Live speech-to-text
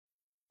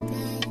And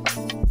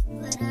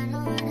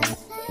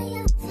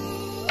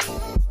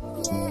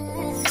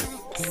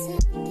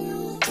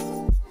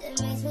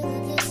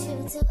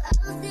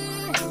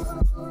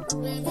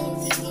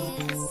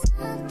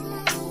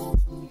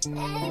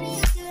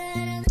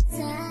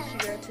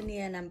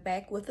I'm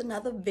back with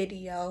another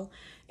video.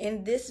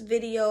 In this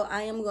video,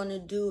 I am going to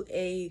do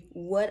a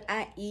what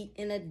I eat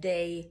in a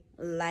day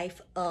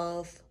life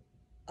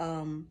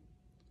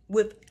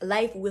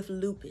with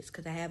lupus,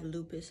 because I have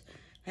lupus.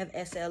 I have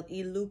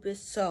SLE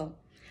lupus. So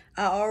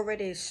I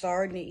already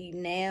started to eat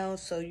now.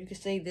 So you can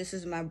say this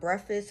is my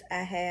breakfast.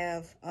 I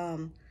have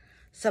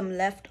some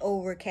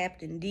leftover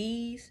Captain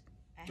D's.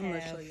 I'm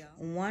gonna show y'all.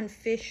 One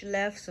fish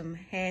left, some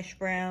hash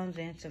browns,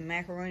 and some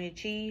macaroni and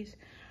cheese.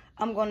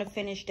 I'm going to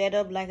finish that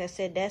up. Like I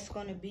said, that's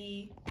going to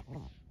be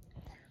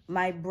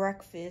my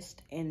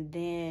breakfast. And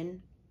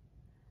then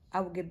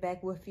I will get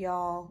back with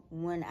y'all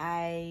when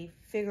I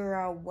figure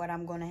out what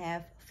I'm going to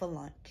have for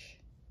lunch.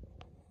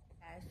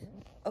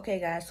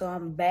 Okay, guys, so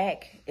I'm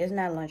back. It's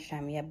not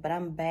lunchtime yet, but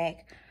I'm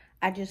back.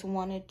 I just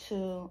wanted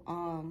to,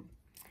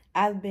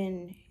 I've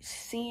been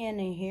seeing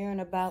and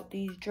hearing about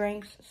these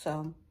drinks.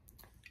 So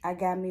I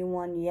got me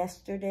one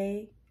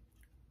yesterday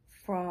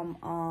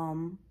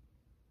from,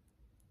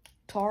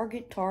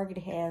 Target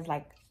has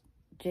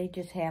they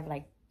just have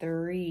like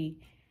three.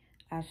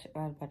 I was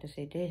about to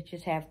say they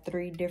just have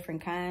 3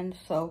 different kinds.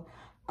 So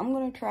I'm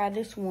gonna try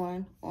this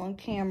one on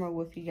camera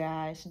with you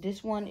guys.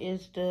 This one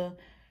is the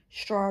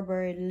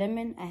strawberry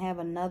lemon. I have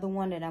another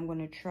one that I'm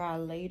gonna try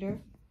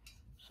later.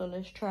 So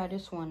let's try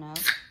this one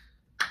out.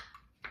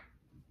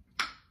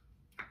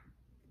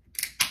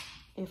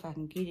 If I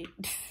can get it.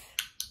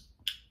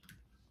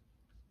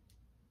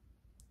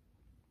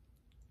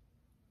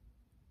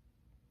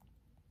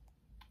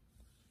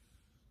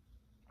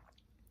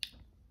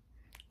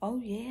 Oh,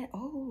 yeah.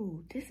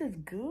 Oh, this is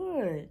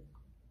good.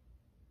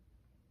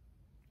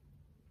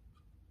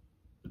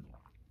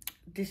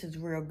 This is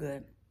real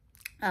good.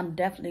 I'm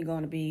definitely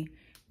going to be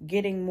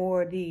getting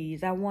more of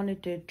these. I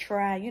wanted to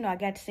try, you know, I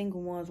got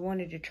single ones,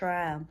 wanted to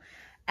try them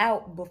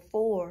out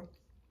before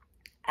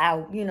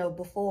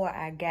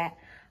I got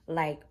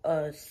like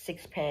a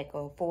 6-pack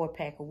or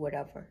 4-pack or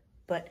whatever.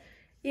 But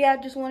yeah,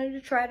 I just wanted to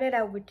try that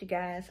out with you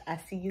guys. I'll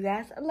see you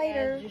guys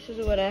later. This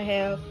is what I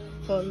have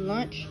for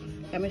lunch.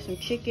 Got me some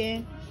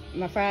chicken.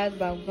 My fries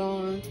about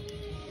gone,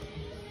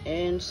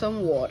 and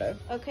some water.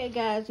 Okay,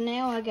 guys,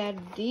 now I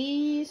got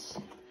these.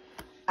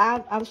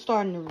 I'm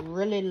starting to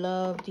really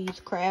love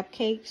these crab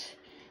cakes.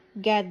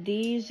 Got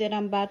these that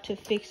I'm about to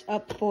fix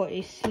up for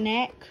a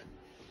snack.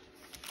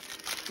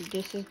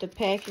 This is the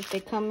package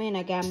they come in.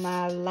 I got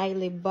my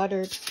lightly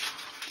buttered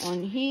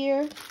on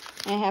here.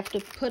 I have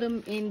to put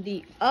them in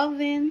the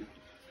oven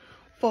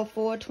for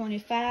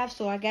 425,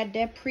 so I got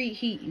that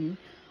preheating.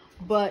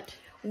 But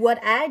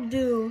what I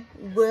do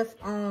with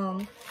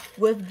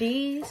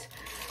these,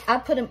 I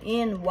put them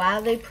in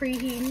while they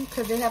preheating,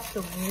 because they have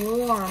to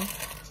warm,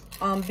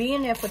 be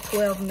in there for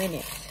 12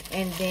 minutes,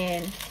 and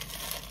then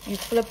you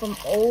flip them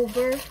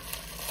over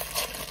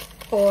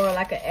for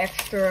like an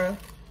extra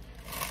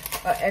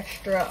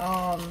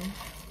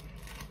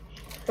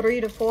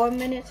 3 to 4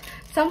 minutes.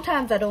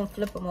 Sometimes I don't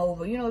flip them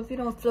over. You know, if you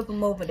don't flip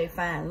them over, they're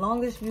fine.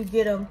 Long as you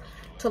get them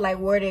to like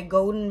where they're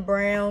golden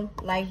brown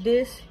like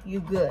this,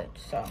 you good.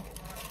 So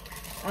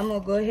I'm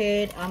gonna go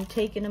ahead. I'm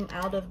taking them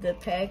out of the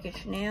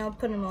package now.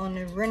 Put them on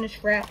the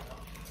Rennish wrap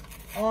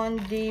on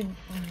the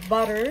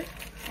butter,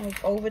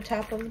 over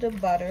top of the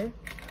butter.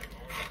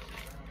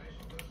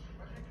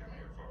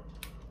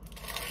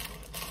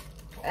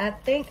 I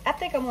think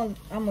I'm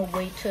gonna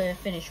wait till it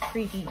finish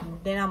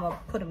preheating. Then I'm gonna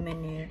put them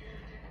in there.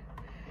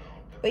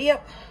 But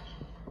yep.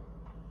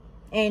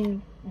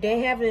 And they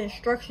have the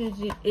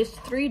instructions. It's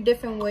 3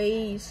 different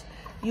ways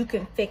you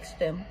can fix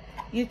them.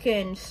 You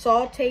can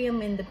saute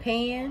them in the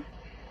pan,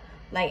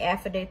 like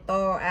after they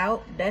thaw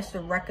out. That's the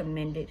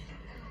recommended.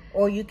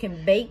 Or you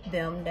can bake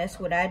them. That's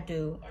what I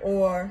do.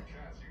 Or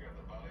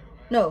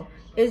no,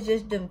 it's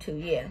just them 2.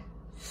 Yeah,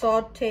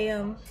 saute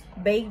them,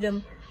 bake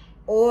them.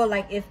 Or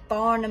like if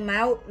thawing them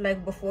out,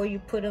 like before you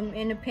put them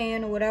in the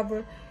pan or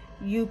whatever,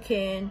 you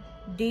can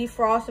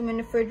defrost them in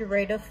the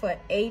refrigerator for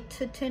 8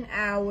 to 10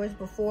 hours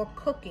before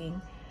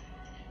cooking.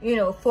 You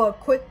know, for a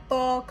quick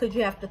thaw, because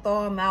you have to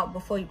thaw them out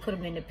before you put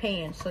them in the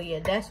pan. So yeah,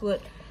 that's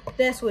what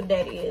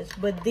that is.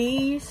 But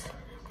these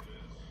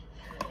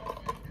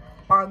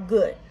are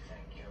good.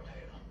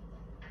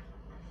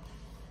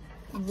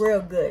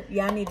 Real good.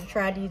 Y'all need to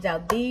try these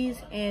out.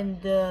 These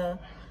and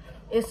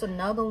it's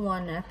another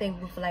one, I think,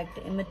 with like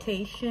the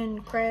imitation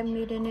crab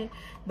meat in it.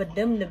 But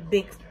them, the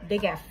big, they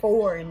got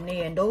 4 in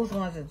there. And those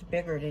ones is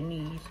bigger than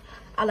these.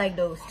 I like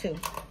those too.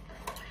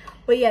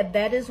 But yeah,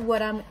 that is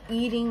what I'm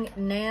eating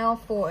now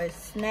for a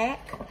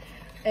snack.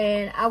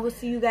 And I will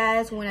see you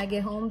guys when I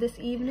get home this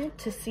evening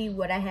to see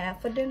what I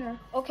have for dinner.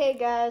 Okay,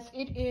 guys,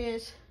 it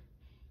is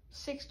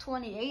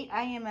 6:28.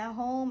 I am at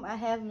home. I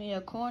have me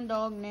a corn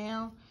dog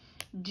now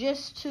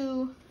just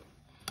to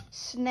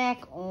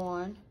snack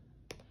on.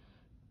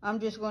 I'm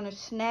just going to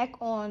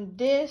snack on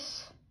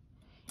this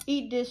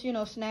eat this, you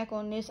know, snack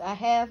on this. I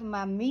have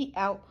my meat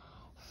out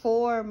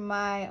for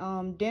my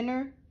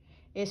dinner.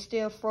 It's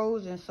still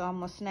frozen, so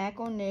I'm gonna snack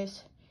on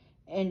this,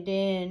 and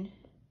then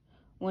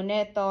when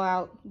that thaw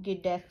out,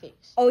 get that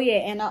fixed. Oh yeah,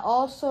 and I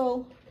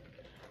also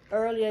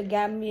earlier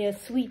got me a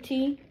sweet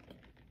tea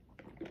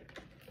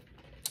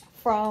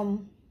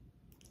from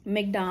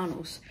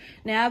McDonald's.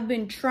 Now I've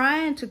been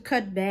trying to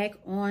cut back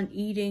on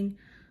eating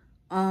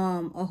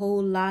a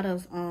whole lot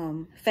of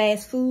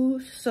fast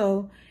food,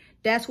 so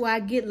that's why I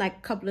get like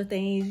a couple of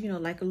things, you know,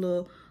 like a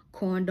little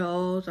corn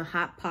dogs or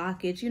Hot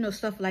Pockets, you know,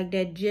 stuff like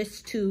that,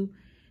 just to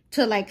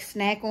like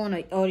snack on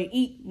or to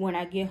eat when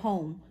I get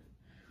home.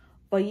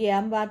 But yeah,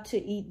 I'm about to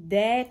eat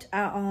that.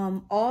 I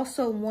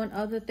also, one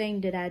other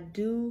thing that I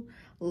do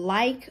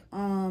like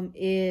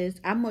is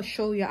I'll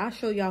show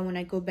y'all when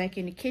I go back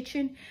in the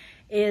kitchen,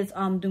 is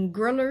them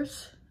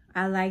grillers.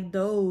 I like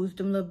those,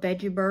 them little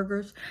veggie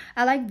burgers.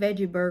 I like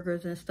veggie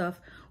burgers and stuff.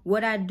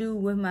 What I do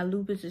with my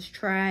lupus is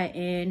try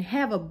and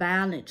have a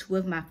balance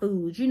with my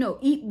foods. You know,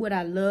 eat what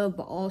I love,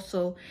 but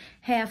also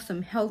have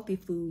some healthy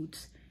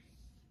foods,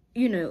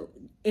 you know,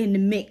 in the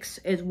mix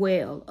as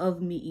well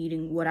of me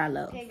eating what I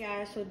love. Okay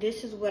guys, so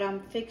this is what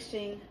I'm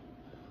fixing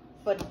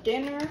for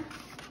dinner.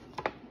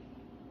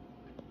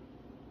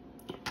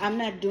 I'm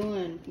not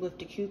doing with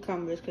the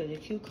cucumbers because the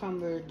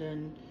cucumber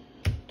done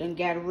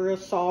got real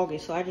soggy,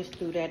 so I just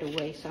threw that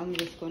away. So I'm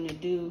just gonna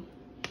do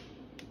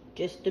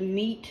just the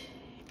meat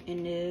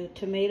and the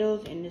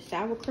tomatoes and the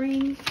sour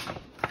cream.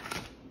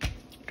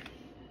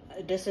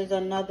 This is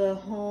another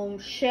home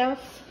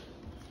chef.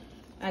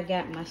 I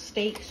got my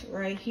steaks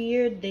right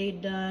here.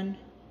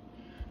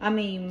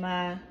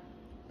 My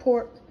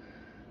pork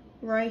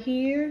right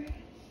here.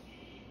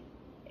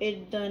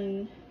 It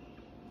done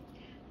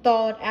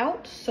thawed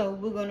out, so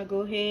we're gonna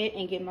go ahead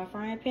and get my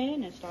frying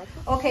pan and start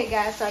cooking. Okay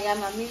guys, so I got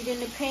my meat in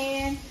the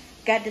pan.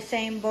 Got the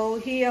same bowl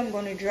here. I'm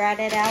gonna dry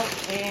that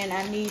out, and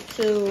I need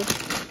to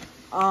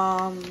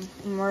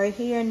right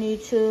here, I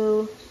need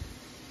to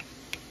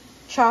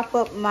chop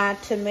up my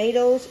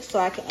tomatoes so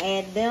I can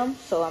add them.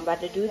 So I'm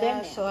about to do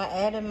that now. So I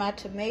added my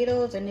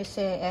tomatoes, and it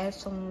said add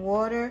some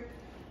water.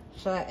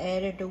 So I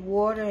added the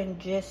water and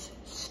just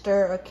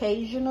stir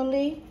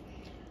occasionally.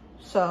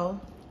 So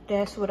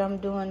that's what I'm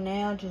doing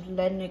now, just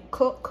letting it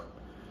cook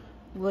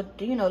with,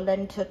 you know,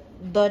 letting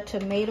the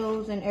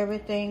tomatoes and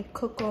everything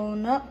cook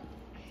on up.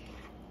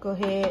 Go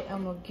ahead,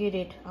 I'm gonna get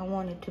it. I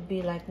want it to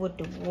be like with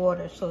the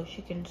water so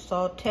she can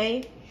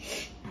saute.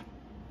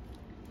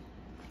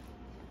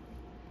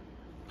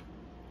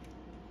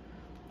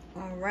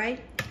 All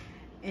right,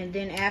 and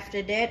then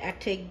after that, I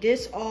take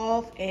this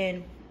off,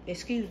 and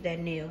excuse that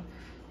nail,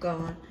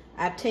 gone.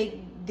 I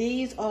take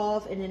these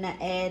off, and then I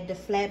add the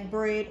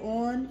flatbread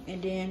on,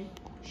 and then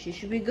she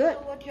should be good.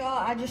 You know what, y'all?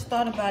 I just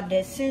thought about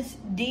that. Since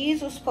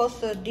these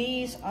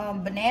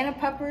banana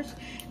peppers,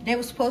 they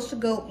were supposed to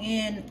go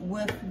in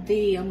with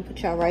the, I'm gonna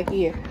put y'all right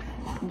here.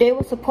 They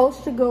were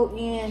supposed to go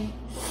in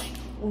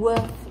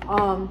with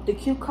the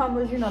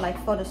cucumbers, you know,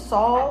 like for the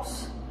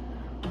sauce.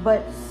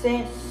 But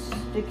since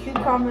the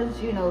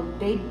cucumbers, you know,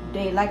 they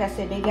like I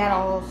said, they got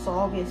all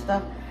soggy and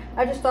stuff,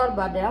 I just thought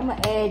about that. I'm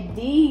gonna add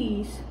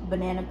these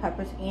banana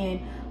peppers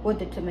in with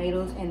the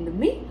tomatoes and the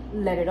meat.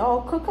 Let it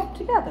all cook up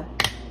together.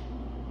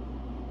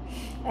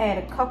 Add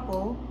a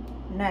couple,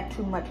 not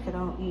too much, because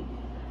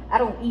I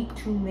don't eat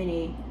too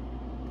many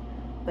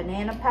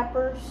banana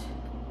peppers.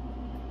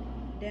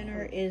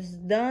 Dinner is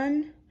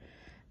done.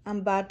 I'm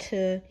about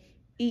to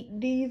eat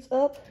these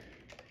up,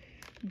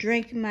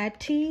 drink my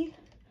tea.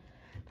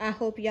 I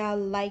hope y'all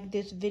like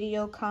this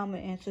video,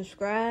 comment, and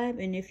subscribe.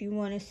 And if you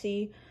want to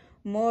see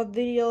more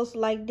videos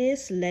like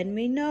this, let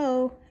me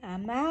know.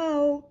 I'm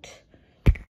out.